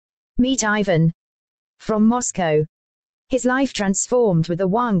Meet Ivan. From Moscow. His life transformed with the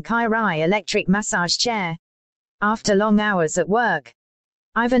Wang Qirui electric massage chair. After long hours at work,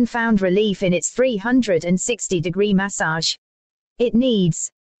 Ivan found relief in its 360-degree massage. It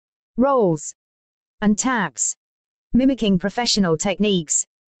kneads, rolls, and taps, mimicking professional techniques.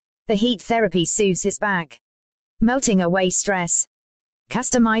 The heat therapy soothes his back, melting away stress.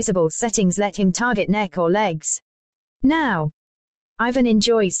 Customizable settings let him target neck or legs. Now, Ivan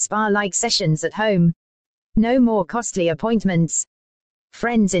enjoys spa-like sessions at home. No more costly appointments.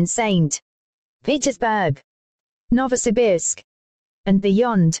 Friends in St. Petersburg, Novosibirsk, and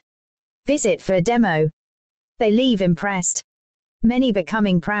beyond visit for a demo. They leave impressed, many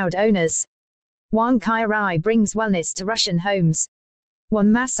becoming proud owners. Wang Qirui brings wellness to Russian homes.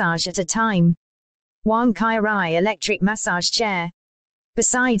 One massage at a time. Wang Qirui electric massage chair,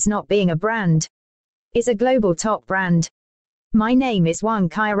 besides not being a brand, is a global top brand. My name is Wang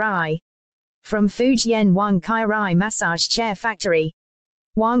Qirui. From Fujian Wang Qirui Massage Chair Factory.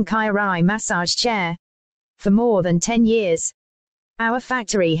 Wang Qirui Massage Chair. For more than 10 years, our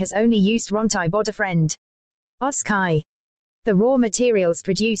factory has only used Rontai Bodafriend. Oskai. The raw materials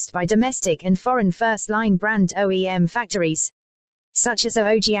produced by domestic and foreign first-line brand OEM factories, such as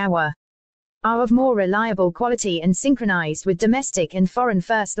Ojiawa, are of more reliable quality and synchronized with domestic and foreign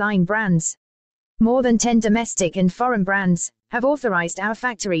first-line brands. More than 10 domestic and foreign brands have authorized our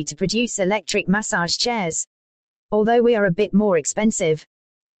factory to produce electric massage chairs. Although we are a bit more expensive,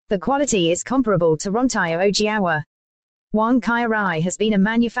 the quality is comparable to Rontai Ojiawa. Wang Qirui has been a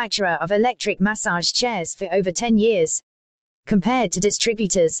manufacturer of electric massage chairs for over 10 years. Compared to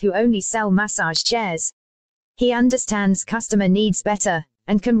distributors who only sell massage chairs, he understands customer needs better,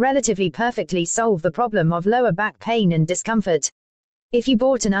 and can relatively perfectly solve the problem of lower back pain and discomfort. If you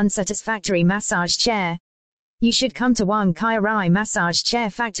bought an unsatisfactory massage chair, you should come to Wang Qirui Massage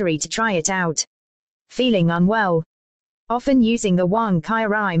Chair Factory to try it out. Feeling unwell? Often using the Wang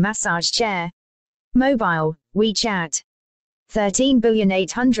Qirui Massage Chair. Mobile, WeChat.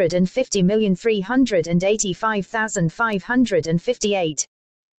 13,850,385,558.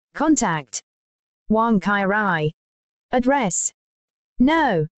 Contact. Wang Qirui. Address.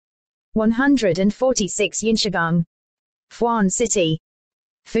 No. 146 Yinshigang, Fuan City,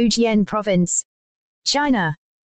 Fujian Province, China.